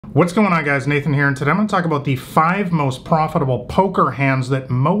What's going on, guys? Nathan here, and today I'm going to talk about the 5 most profitable poker hands that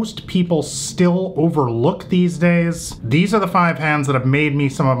most people still overlook these days. These are the 5 hands that have made me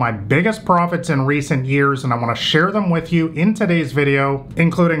some of my biggest profits in recent years, and I want to share them with you in today's video,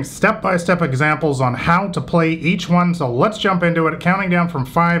 including step-by-step examples on how to play each one. So let's jump into it. Counting down from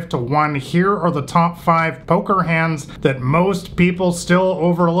 5 to 1, here are the top 5 poker hands that most people still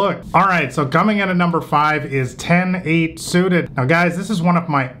overlook. Alright, so coming in at number 5 is 10-8 suited. Now guys, this is one of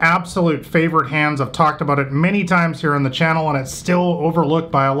my absolute favorite hands. I've talked about it many times here on the channel, and it's still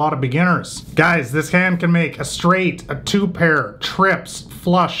overlooked by a lot of beginners. Guys, this hand can make a straight, a 2-pair, trips,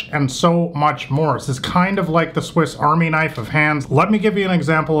 flush, and so much more. This is kind of like the Swiss Army knife of hands. Let me give you an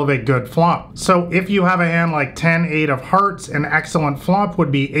example of a good flop. So if you have a hand like 10-8 of hearts, an excellent flop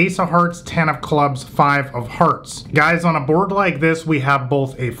would be ace of hearts, 10 of clubs, 5 of hearts. Guys, on a board like this, we have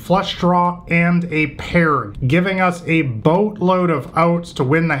both a flush draw and a pair, giving us a boatload of outs to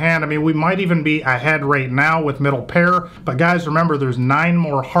win the hand. I mean, we might even be ahead right now with middle pair, but guys, remember there's 9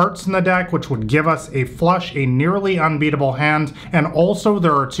 more hearts in the deck, which would give us a flush, a nearly unbeatable hand, and also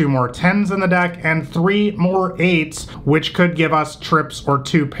there are 2 more 10s in the deck and 3 more 8s, which could give us trips or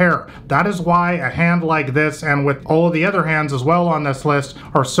 2 pair. That is why a hand like this, and with all of the other hands as well on this list,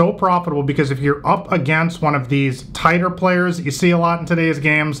 are so profitable, because if you're up against one of these tighter players, you see a lot in today's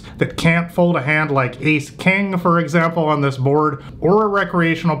games that can't fold a hand like ace king, for example, on this board, or a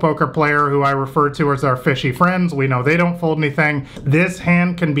recreational poker player who I refer to as our fishy friends. We know they don't fold anything. This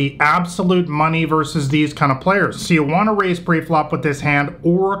hand can be absolute money versus these kind of players. So you want to raise pre-flop with this hand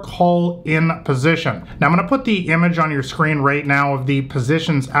or call in position. Now I'm going to put the image on your screen right now of the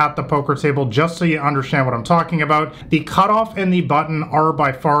positions at the poker table just so you understand what I'm talking about. The cutoff and the button are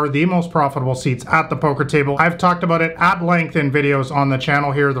by far the most profitable seats at the poker table. I've talked about it at length in videos on the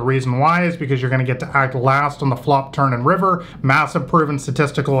channel here. The reason why is because you're going to get to act last on the flop, turn, and river. Massive proven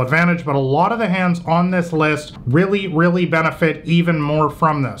statistical advantage, but a lot of the hands on this list really benefit even more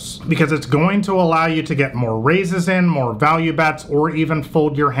from this, because it's going to allow you to get more raises in, more value bets, or even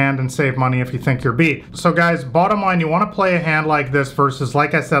fold your hand and save money if you think you're beat. So guys, bottom line, you want to play a hand like this versus,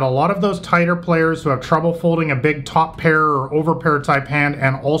 like I said, a lot of those tighter players who have trouble folding a big top pair or overpair type hand,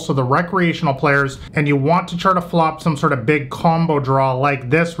 and also the recreational players, and you want to try to flop some sort of big combo draw like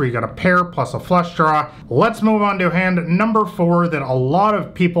this where you got a pair plus a flush draw. Let's move on to hand number 4 that a lot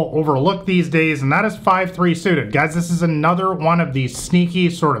of people overlook these days, and that is 5-3 suited. Guys, this is another one of these sneaky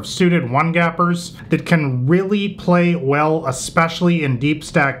sort of suited one-gappers that can really play well, especially in deep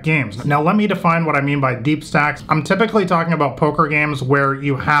stack games. Now let me define what I mean by deep stacks. I'm typically talking about poker games where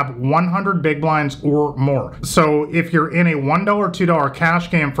you have 100 big blinds or more. So if you're in a $1, $2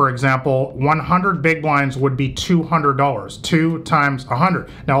 cash game, for example, 100 big blinds would be $200, 2 times 100.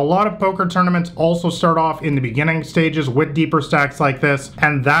 Now a lot of poker tournaments also start off in the beginning stages with deeper stacks like this,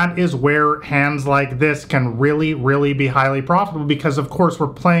 and that is where hands like this can really be highly profitable, because of course we're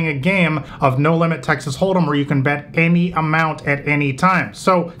playing a game of no limit Texas Hold'em where you can bet any amount at any time.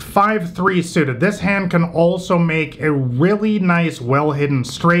 So 5-3 suited, this hand can also make a really nice well hidden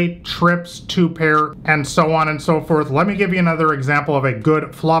straight, trips, 2 pair, and so on and so forth. Let me give you another example of a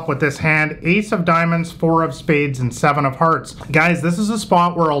good flop with this hand. Ace of diamonds, 4 of spades, and 7 of hearts. Guys, this is a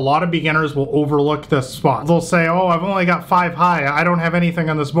spot where a lot of beginners will overlook this spot. They'll say, oh, I've only got 5 high, I don't have anything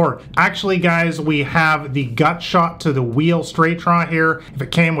on this board. Actually guys, we have the gut shot to the wheel straight draw here. If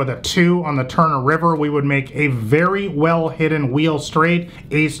it came with a 2 on the turn or river, we would make a very well hidden wheel straight,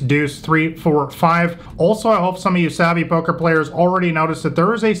 ace, deuce, 3, 4, 5. Also, I hope some of you savvy poker players already noticed that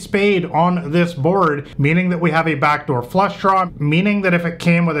there is a spade on this board, meaning that we have a backdoor flush draw, meaning that if it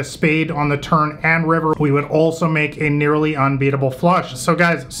came with a spade on the turn and river, we would also make a nearly unbeatable flush. So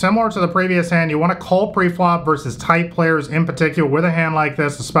guys, similar to the previous hand, you want to call pre-flop versus tight players in particular with a hand like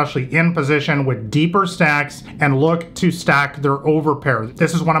this, especially in position with deeper stacks, and look to stack their overpair.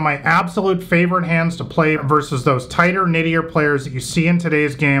 This is one of my absolute favorite hands to play versus those tighter, nittier players that you see in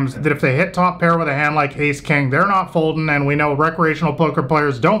today's games, that if they hit top pair with a hand like ace king, they're not folding, and we know recreational poker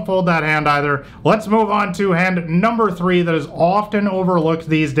players don't fold that hand either. Let's move on to hand number 3 that is often overlooked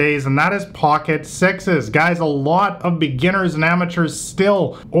these days, and that is pocket sixes. Guys, a lot of beginners and amateurs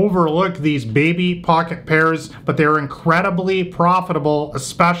still overlook these baby pocket pairs, but they're incredibly profitable,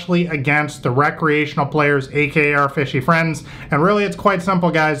 especially against the recreational players, aka our fishy friends. And really it's quite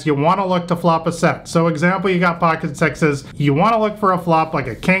simple, guys. You want to look to flop a set. So example, you got pocket sixes, you want want to look for a flop like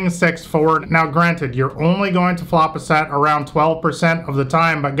a king 6-4. Now granted, you're only going to flop a set around 12% of the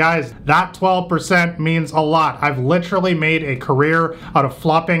time, but guys, that 12% means a lot. I've literally made a career out of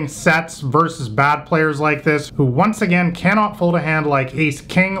flopping sets versus bad players like this, who once again cannot fold a hand like ace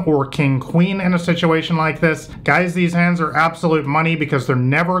king or king queen in a situation like this. Guys, these hands are absolute money because they're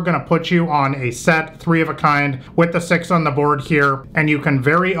never going to put you on a set 3 of a kind with the 6 on the board here, and you can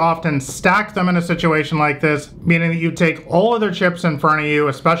very often stack them in a situation like this, meaning that you take all of their chips in front of you,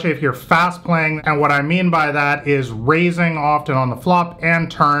 especially if you're fast playing. And what I mean by that is raising often on the flop and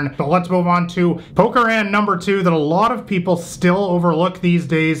turn. But let's move on to poker hand number 2 that a lot of people still overlook these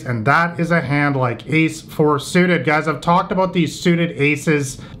days, and that is a hand like ace 4 suited. Guys, I've talked about these suited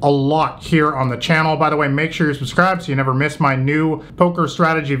aces a lot here on the channel. By the way, make sure you're subscribed so you never miss my new poker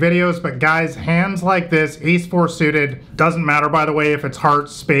strategy videos. But guys, hands like this, ace 4 suited, doesn't matter by the way if it's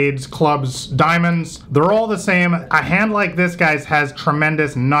hearts, spades, clubs, diamonds, they're all the same. A hand like this, guys, has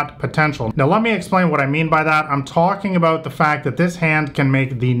tremendous nut potential. Now let me explain what I mean by that. I'm talking about the fact that this hand can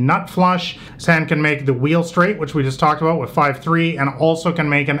make the nut flush, this hand can make the wheel straight, which we just talked about with 5-3, and also can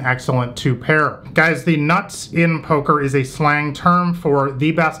make an excellent 2 pair. Guys, the nuts in poker is a slang term for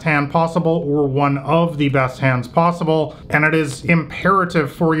the best hand possible or one of the best hands possible, and it is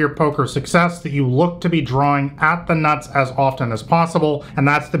imperative for your poker success that you look to be drawing at the nuts as often as possible, and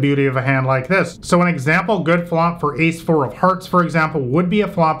that's the beauty of a hand like this. So an example good flop for ace 4 of hearts, for example, would be a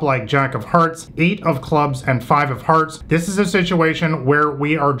flop like jack of hearts, 8 of clubs, and 5 of hearts. This is a situation where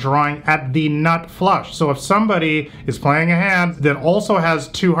we are drawing at the nut flush. So if somebody is playing a hand that also has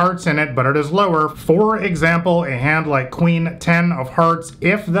 2 hearts in it, but it is lower, for example, a hand like queen 10 of hearts,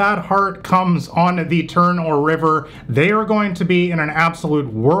 if that heart comes on the turn or river, they are going to be in an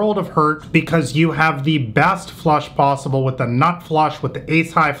absolute world of hurt because you have the best flush possible with the nut flush, with the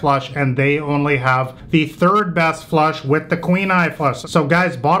ace high flush, and they only have the 3rd best flush with the queen high flush. So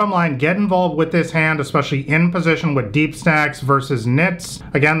guys, bottom line, get involved with this hand, especially in position with deep stacks versus nits.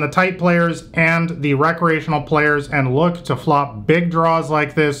 Again, the tight players and the recreational players, and look to flop big draws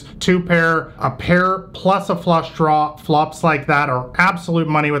like this, 2 pair, a pair plus a flush draw. Flops like that are absolute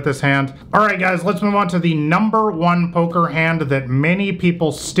money with this hand. All right, guys, let's move on to the number 1 poker hand that many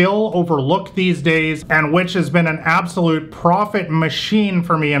people still overlook these days, and which has been an absolute profit machine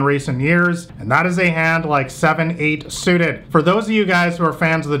for me in recent years, and that is a hand like 7-8 suited. For those of you guys who are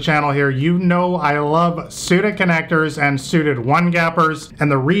fans of the channel here, you know I love suited connectors and suited one gappers,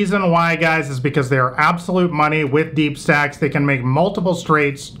 and the reason why, guys, is because they are absolute money with deep stacks. They can make multiple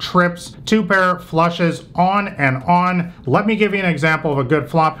straights, trips, 2 pair, flushes, on and on. Let me give you an example of a good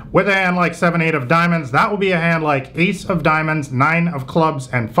flop with a hand like 7-8 of diamonds. That would be a hand like ace of diamonds, 9 of clubs,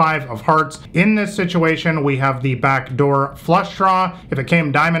 and 5 of hearts. In this situation, we have the backdoor flush draw. If it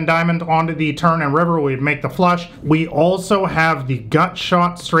came diamond diamond onto the turn and river, we'd make the flush. We also have the gut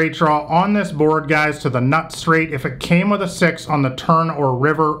shot straight draw on this board, guys, to the nut straight. If it came with a 6 on the turn or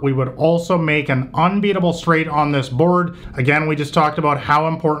river, we would also make an unbeatable straight on this board. Again, we just talked about how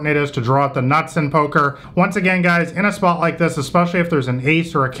important it is to draw at the nuts in poker. Once again, guys, in a spot like this, especially if there's an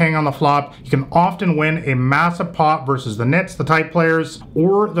ace or a king on the flop, you can often win a massive pot versus the nits, the tight players,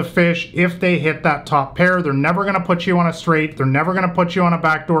 or the fish if they hit that top pair. They're never going to put you on a straight. They're never going to put you on a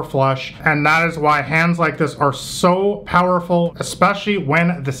backdoor flush, and that is why hands like this are so powerful, especially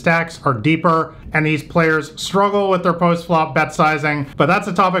when the stacks are deeper and these players struggle with their post-flop bet sizing. But that's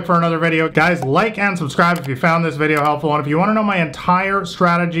a topic for another video. Guys, like and subscribe if you found this video helpful, and if you want to know my entire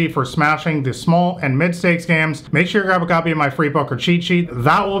strategy for smashing the small and mid-stakes games, make sure you grab a copy of my free poker cheat sheet.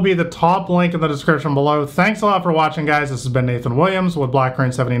 That will be the top link in the description below. Thanks a lot for watching, guys. This has been Nathan Williams with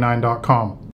blackcrane79.com.